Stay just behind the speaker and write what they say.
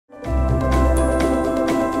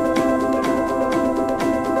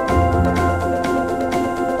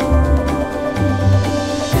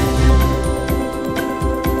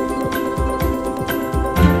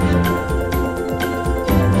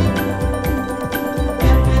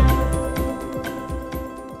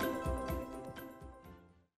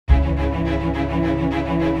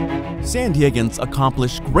San Diegans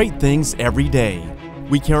accomplish great things every day.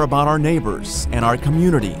 We care about our neighbors and our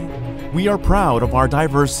community. We are proud of our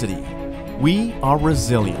diversity. We are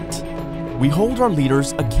resilient. We hold our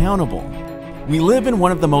leaders accountable. We live in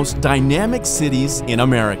one of the most dynamic cities in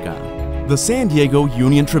America, the San Diego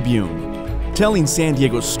Union-Tribune, telling San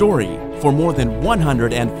Diego's story for more than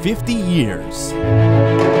 150 years.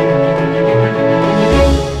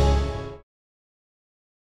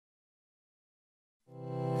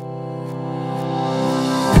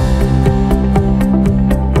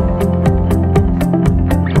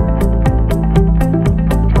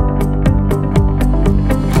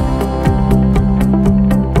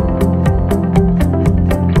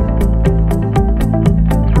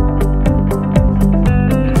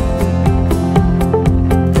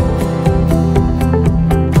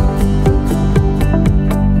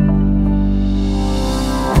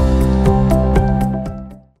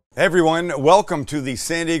 Hey everyone, welcome to the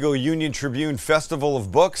San Diego Union-Tribune Festival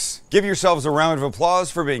of Books. Give yourselves a round of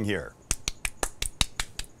applause for being here.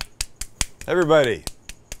 Everybody.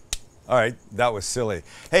 All right, that was silly.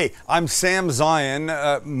 Hey, I'm Sam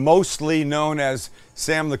Zien, mostly known as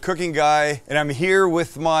Sam the Cooking Guy, and I'm here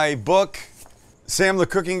with my book, Sam the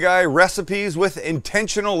Cooking Guy, Recipes with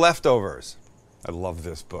Intentional Leftovers. I love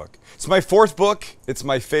this book. It's my fourth book. It's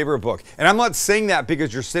my favorite book. And I'm not saying that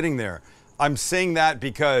because you're sitting there. I'm saying that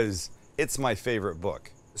because it's my favorite book.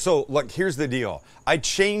 So look, here's the deal. I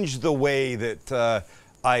changed the way that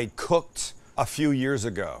I cooked a few years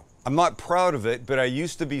ago. I'm not proud of it, but I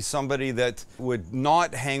used to be somebody that would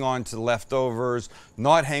not hang on to leftovers,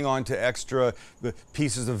 not hang on to extra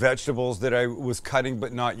pieces of vegetables that I was cutting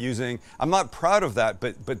but not using. I'm not proud of that,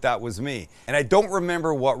 but that was me. And I don't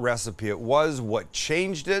remember what recipe it was, what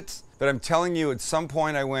changed it, but I'm telling you at some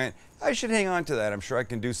point I went, I should hang on to that. I'm sure I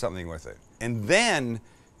can do something with it. And then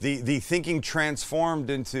the thinking transformed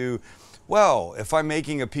into, well, if I'm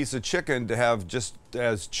making a piece of chicken to have just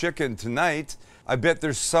as chicken tonight, I bet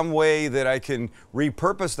there's some way that I can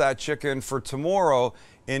repurpose that chicken for tomorrow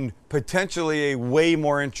in potentially a way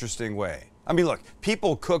more interesting way. I mean, look,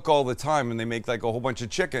 people cook all the time and they make like a whole bunch of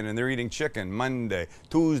chicken and they're eating chicken Monday,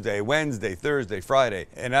 Tuesday, Wednesday, Thursday, Friday.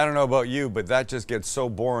 And I don't know about you, but that just gets so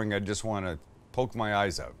boring I just want to poke my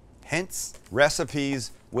eyes out. Hence,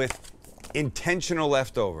 recipes with intentional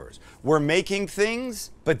leftovers. We're making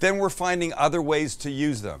things, but then we're finding other ways to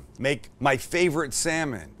use them. Make my favorite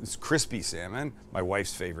salmon. It's crispy salmon, my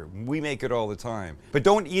wife's favorite. We make it all the time. But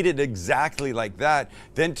don't eat it exactly like that.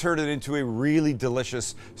 Then turn it into a really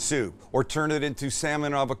delicious soup, or turn it into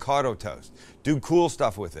salmon avocado toast. Do cool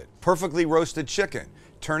stuff with it. Perfectly roasted chicken.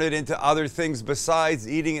 Turn it into other things besides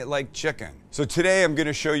eating it like chicken. So today I'm going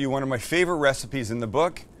to show you one of my favorite recipes in the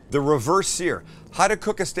book, the reverse sear. How to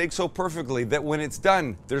cook a steak so perfectly that when it's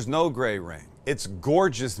done, there's no gray ring. It's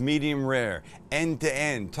gorgeous, medium rare, end to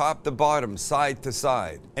end, top to bottom, side to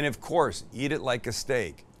side. And of course, eat it like a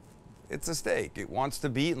steak. It's a steak. It wants to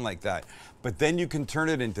be eaten like that. But then you can turn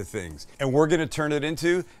it into things. And we're gonna turn it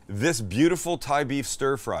into this beautiful Thai beef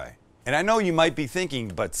stir fry. And I know you might be thinking,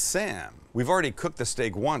 but Sam, we've already cooked the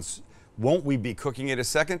steak once. Won't we be cooking it a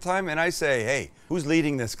second time? And I say, hey, who's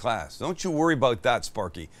leading this class? Don't you worry about that,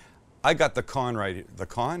 Sparky. I got the con right here. The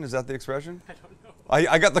con, is that the expression? I don't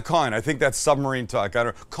know. I got the con. I think that's submarine talk. I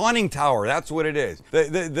don't know. Conning tower, that's what it is.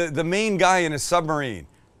 The main guy in a submarine.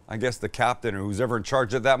 I guess the captain or who's ever in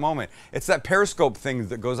charge at that moment. It's that periscope thing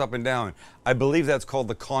that goes up and down. I believe that's called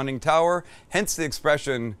the conning tower. Hence the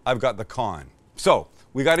expression, I've got the con. So,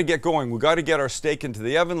 we got to get going. We got to get our steak into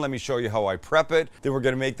the oven. Let me show you how I prep it. Then we're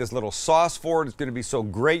going to make this little sauce for it. It's going to be so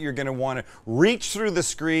great. You're going to want to reach through the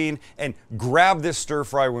screen and grab this stir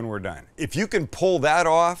fry when we're done. If you can pull that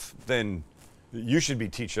off, then you should be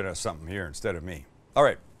teaching us something here instead of me. All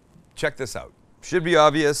right, check this out. Should be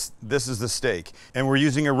obvious, this is the steak. And we're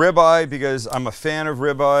using a ribeye because I'm a fan of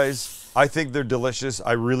ribeyes. I think they're delicious.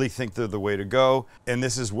 I really think they're the way to go. And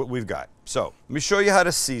this is what we've got. So let me show you how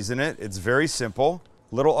to season it. It's very simple.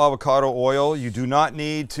 Little avocado oil. You do not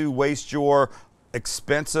need to waste your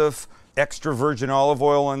expensive extra virgin olive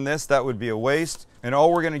oil on this. That would be a waste. And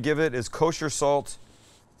all we're going to give it is kosher salt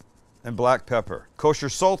and black pepper. Kosher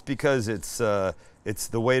salt because it's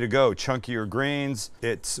the way to go. Chunkier grains.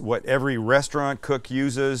 It's what every restaurant cook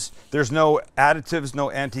uses. There's no additives, no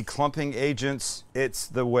anti-clumping agents. It's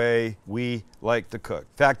the way we like to cook.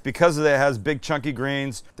 In fact, because it has big chunky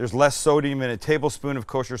grains, there's less sodium in a tablespoon of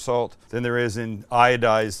kosher salt than there is in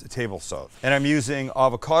iodized table salt. And I'm using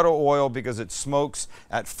avocado oil because it smokes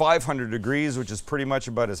at 500 degrees, which is pretty much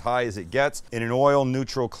about as high as it gets, in an oil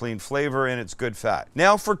neutral clean flavor, and it's good fat.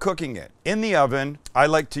 Now for cooking it. In the oven, I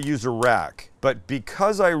like to use a rack. But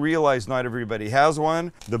because I realize not everybody has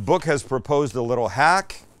one, the book has proposed a little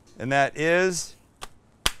hack, and that is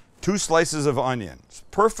 2 slices of onion. It's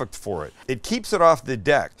perfect for it. It keeps it off the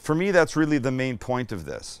deck. For me, that's really the main point of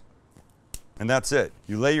this. And that's it.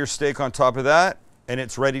 You lay your steak on top of that, and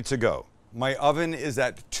it's ready to go. My oven is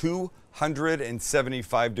at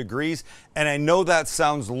 275 degrees, and I know that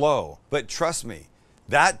sounds low, but trust me,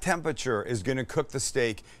 that temperature is going to cook the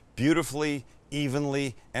steak beautifully,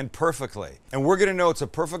 evenly, and perfectly. And we're going to know it's a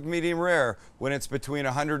perfect medium rare when it's between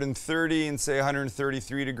 130 and say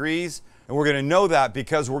 133 degrees. And we're going to know that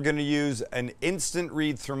because we're going to use an instant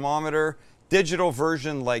read thermometer, digital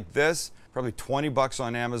version like this, probably 20 bucks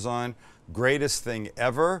on Amazon, greatest thing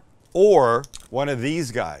ever. Or one of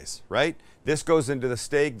these guys, right? This goes into the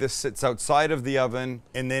steak, this sits outside of the oven,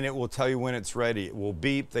 and then it will tell you when it's ready. It will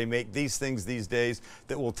beep. They make these things these days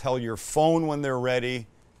that will tell your phone when they're ready.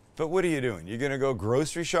 But what are you doing? You're gonna go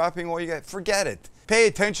grocery shopping while you got, forget it. Pay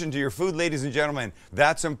attention to your food, ladies and gentlemen.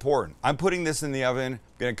 That's important. I'm putting this in the oven. I'm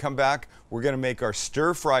gonna come back. We're gonna make our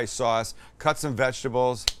stir-fry sauce, cut some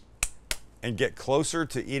vegetables, and get closer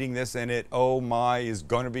to eating this, and it, oh my, is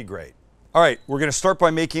gonna be great. All right, we're gonna start by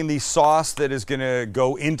making the sauce that is gonna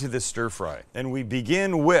go into the stir fry. And we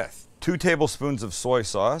begin with 2 tablespoons of soy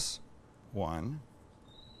sauce. 1,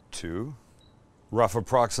 2, rough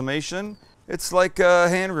approximation. It's like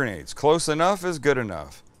hand grenades. Close enough is good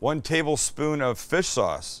enough. 1 tablespoon of fish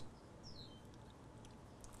sauce.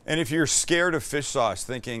 And if you're scared of fish sauce,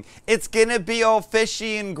 thinking, it's gonna be all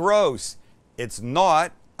fishy and gross, it's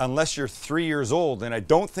not unless you're 3 years old, and I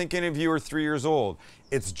don't think any of you are 3 years old.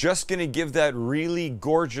 It's just gonna give that really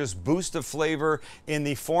gorgeous boost of flavor in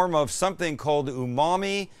the form of something called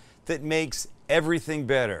umami that makes everything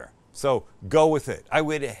better. So go with it. I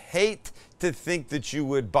would hate to think that you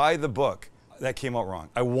would buy the book. That came out wrong.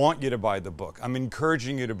 I want you to buy the book. I'm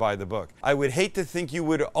encouraging you to buy the book. I would hate to think you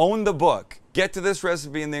would own the book, get to this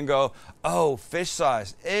recipe, and then go, oh, fish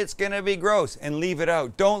sauce, it's gonna be gross, and leave it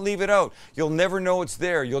out. Don't leave it out. You'll never know it's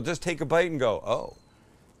there. You'll just take a bite and go, oh,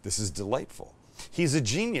 this is delightful. He's a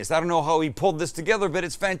genius. I don't know how he pulled this together, but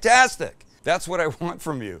it's fantastic. That's what I want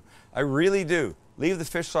from you. I really do. Leave the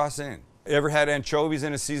fish sauce in. Ever had anchovies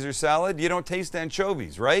in a Caesar salad? You don't taste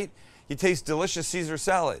anchovies, right? You taste delicious Caesar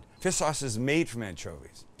salad. Fish sauce is made from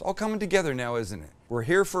anchovies. It's all coming together now, isn't it? We're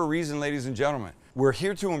here for a reason, ladies and gentlemen. We're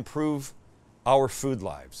here to improve our food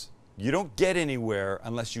lives. You don't get anywhere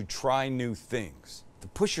unless you try new things. To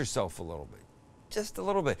push yourself a little bit, just a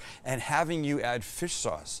little bit. And having you add fish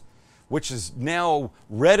sauce, which is now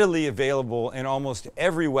readily available in almost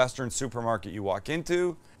every Western supermarket you walk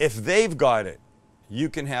into. If they've got it, you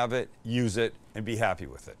can have it, use it, and be happy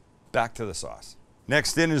with it. Back to the sauce.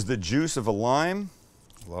 Next in is the juice of a lime.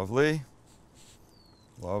 Lovely,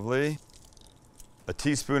 lovely. A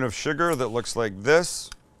teaspoon of sugar that looks like this.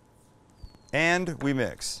 And we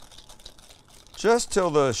mix. Just till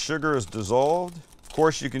the sugar is dissolved. Of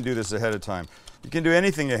course, you can do this ahead of time. You can do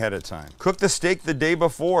anything ahead of time. Cook the steak the day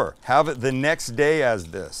before. Have it the next day as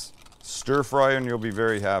this. Stir fry and you'll be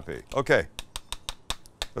very happy. Okay,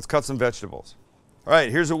 let's cut some vegetables. All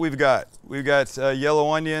right, here's what we've got. We've got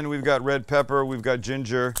yellow onion, we've got red pepper, we've got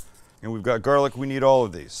ginger, and we've got garlic. We need all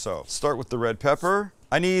of these. So start with the red pepper.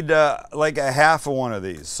 I need like a half of one of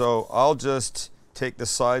these. So I'll just take the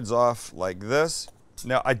sides off like this.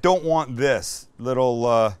 Now I don't want this little,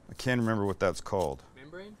 I can't remember what that's called.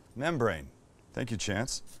 Membrane? Membrane. Thank you,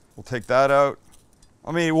 Chance. We'll take that out.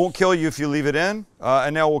 I mean, it won't kill you if you leave it in.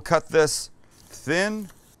 And now we'll cut this thin,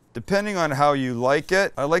 depending on how you like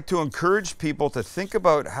it. I like to encourage people to think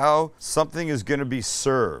about how something is going to be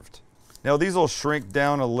served. Now, these will shrink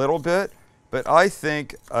down a little bit, but I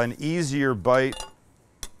think an easier bite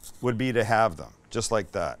would be to have them, just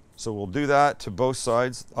like that. So we'll do that to both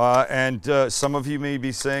sides. Some of you may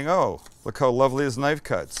be saying, oh, look how lovely his knife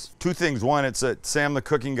cuts. 2 things. 1, it's a Sam the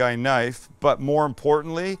Cooking Guy knife, but more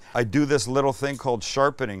importantly, I do this little thing called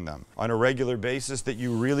sharpening them on a regular basis that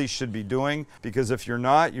you really should be doing, because if you're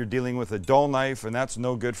not, you're dealing with a dull knife, and that's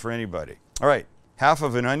no good for anybody. All right, half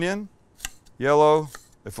of an onion, yellow.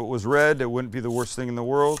 If it was red, it wouldn't be the worst thing in the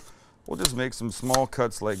world. We'll just make some small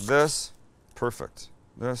cuts like this. Perfect.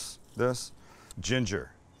 This.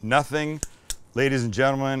 Ginger. Nothing, ladies and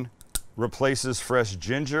gentlemen, replaces fresh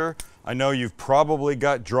ginger. I know you've probably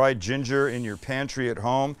got dried ginger in your pantry at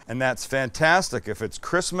home, and that's fantastic if it's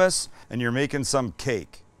Christmas and you're making some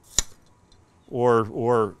cake,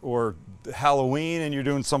 or Halloween and you're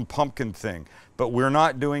doing some pumpkin thing. But we're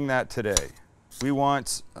not doing that today. We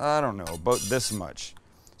want, I don't know, about this much.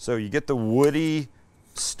 So you get the woody,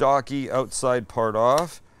 stocky outside part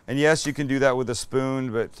off. And yes, you can do that with a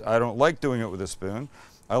spoon, but I don't like doing it with a spoon.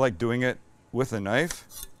 I like doing it with a knife.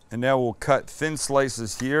 And now we'll cut thin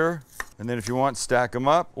slices here. And then if you want, stack them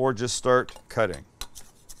up or just start cutting.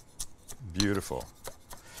 Beautiful.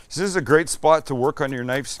 This is a great spot to work on your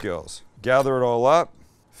knife skills. Gather it all up,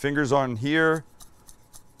 fingers on here,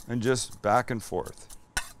 and just back and forth.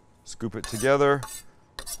 Scoop it together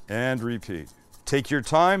and repeat. Take your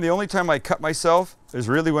time. The only time I cut myself is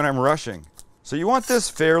really when I'm rushing. So you want this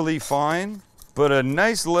fairly fine, but a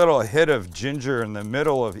nice little hit of ginger in the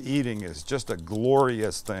middle of eating is just a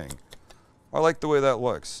glorious thing. I like the way that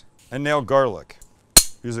looks. And now garlic.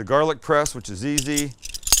 Use a garlic press, which is easy.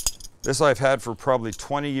 This I've had for probably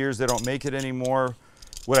 20 years. They don't make it anymore.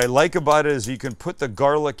 What I like about it is you can put the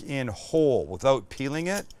garlic in whole without peeling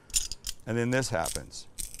it, and then this happens.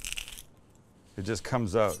 It just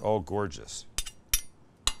comes out all gorgeous.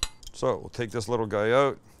 So we'll take this little guy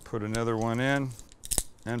out, put another one in,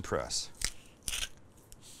 and press.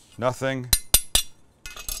 Nothing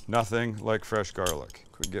like fresh garlic.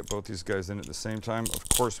 Could we get both these guys in at the same time? Of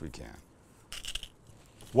course we can.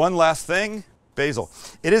 One last thing, basil.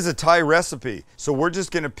 It is a Thai recipe, so we're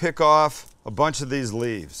just gonna pick off a bunch of these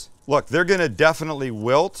leaves. Look, they're gonna definitely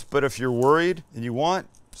wilt, but if you're worried and you want,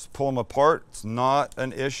 just pull them apart. It's not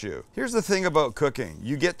an issue. Here's the thing about cooking.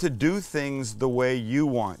 You get to do things the way you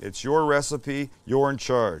want. It's your recipe, you're in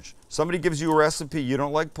charge. Somebody gives you a recipe, you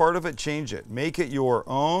don't like part of it, change it. Make it your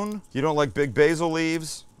own. You don't like big basil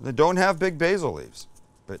leaves, then don't have big basil leaves.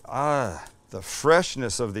 But the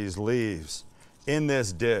freshness of these leaves in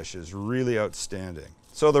this dish is really outstanding.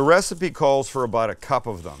 So the recipe calls for about a cup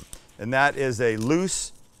of them, and that is a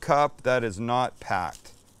loose cup that is not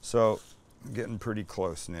packed. So I'm getting pretty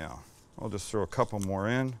close now. I'll just throw a couple more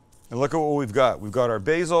in. And look at what we've got. We've got our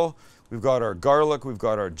basil, we've got our garlic, we've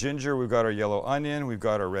got our ginger, we've got our yellow onion, we've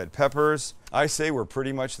got our red peppers. I say we're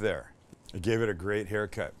pretty much there. I gave it a great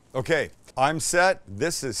haircut. Okay, I'm set,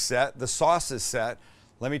 this is set, the sauce is set.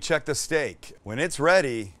 Let me check the steak. When it's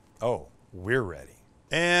ready, oh, we're ready.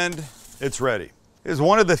 And it's ready. Is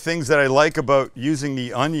one of the things that I like about using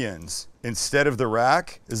the onions instead of the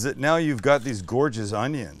rack is that now you've got these gorgeous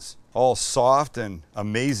onions, all soft and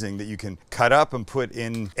amazing, that you can cut up and put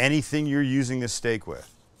in anything you're using this steak with.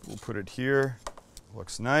 We'll put it here,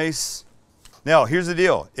 looks nice. Now, here's the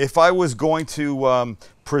deal. If I was going to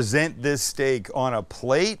present this steak on a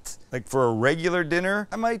plate, like for a regular dinner,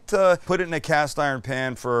 I might put it in a cast iron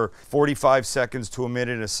pan for 45 seconds to a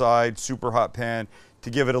minute aside, super hot pan,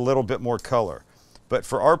 to give it a little bit more color. But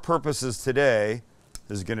for our purposes today,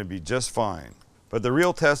 this is gonna be just fine. But the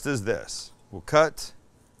real test is this. We'll cut,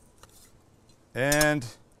 and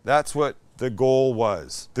that's what the goal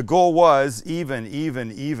was. The goal was even.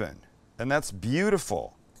 And that's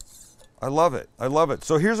beautiful. I love it, I love it.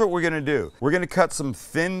 So here's what we're gonna do. We're gonna cut some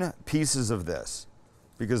thin pieces of this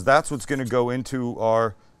because that's what's gonna go into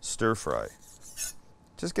our stir fry.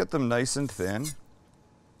 Just get them nice and thin.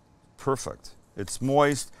 Perfect. It's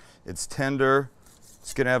moist, it's tender,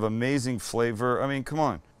 it's gonna have amazing flavor. I mean, come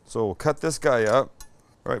on. So we'll cut this guy up.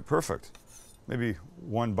 All right, perfect. Maybe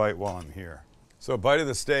one bite while I'm here. So a bite of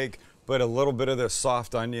the steak, but a little bit of the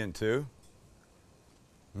soft onion too.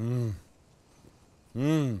 I'm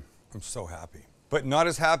so happy. But not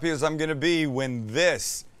as happy as I'm gonna be when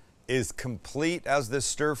this is complete as this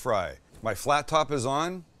stir fry. My flat top is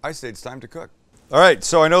on. I say it's time to cook. All right,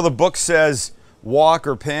 so I know the book says wok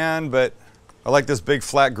or pan, but I like this big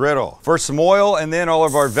flat griddle. First some oil and then all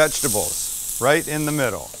of our vegetables right in the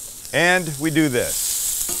middle. And we do this.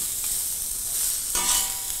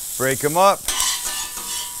 Break them up.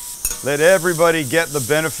 Let everybody get the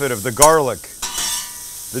benefit of the garlic,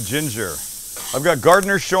 the ginger. I've got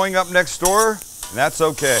gardeners showing up next door, and that's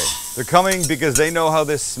okay. They're coming because they know how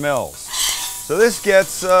this smells. So this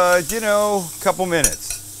gets, you know, a couple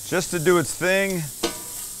minutes just to do its thing,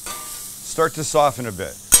 start to soften a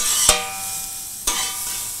bit.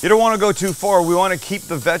 You don't want to go too far. We want to keep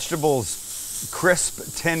the vegetables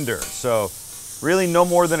crisp, tender. So really no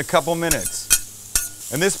more than a couple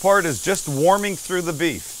minutes. And this part is just warming through the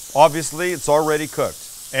beef. Obviously, it's already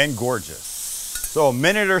cooked and gorgeous. So a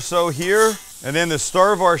minute or so here, and then the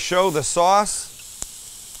star of our show, the sauce.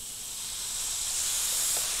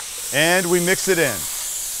 And we mix it in.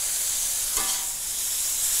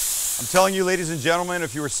 I'm telling you, ladies and gentlemen,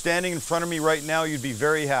 if you were standing in front of me right now, you'd be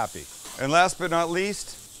very happy. And last but not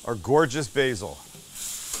least, our gorgeous basil.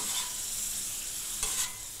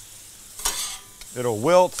 It'll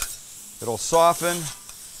wilt, it'll soften,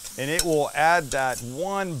 and it will add that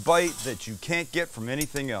one bite that you can't get from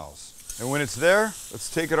anything else. And when it's there, let's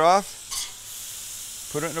take it off,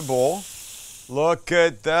 put it in a bowl. Look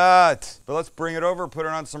at that. But let's bring it over, put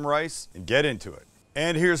it on some rice, and get into it.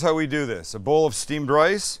 And here's how we do this. A bowl of steamed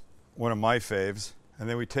rice, one of my faves. And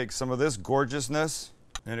then we take some of this gorgeousness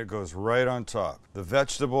and it goes right on top. The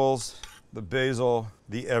vegetables, the basil,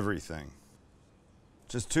 the everything.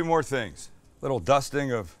 Just 2 more things. Little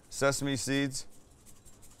dusting of sesame seeds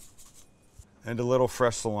and a little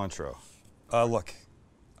fresh cilantro. Look.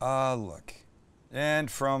 Look.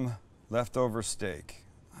 And from leftover steak.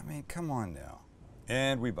 I mean, come on now.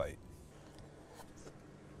 And we bite.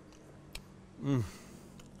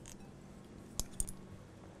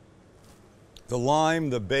 The lime,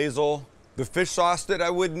 the basil, the fish sauce that I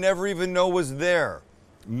would never even know was there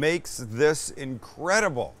makes this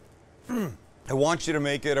incredible. I want you to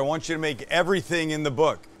make it. I want you to make everything in the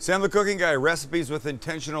book. Sam the Cooking Guy, Recipes with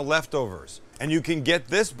Intentional Leftovers. And you can get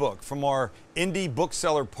this book from our indie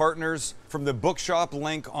bookseller partners from the bookshop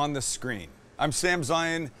link on the screen. I'm Sam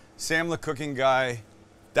Zien, Sam the Cooking Guy.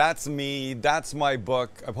 That's me. That's my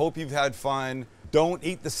book. I hope you've had fun. Don't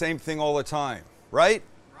eat the same thing all the time, right?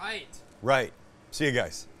 Right. Right. See you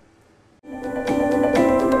guys.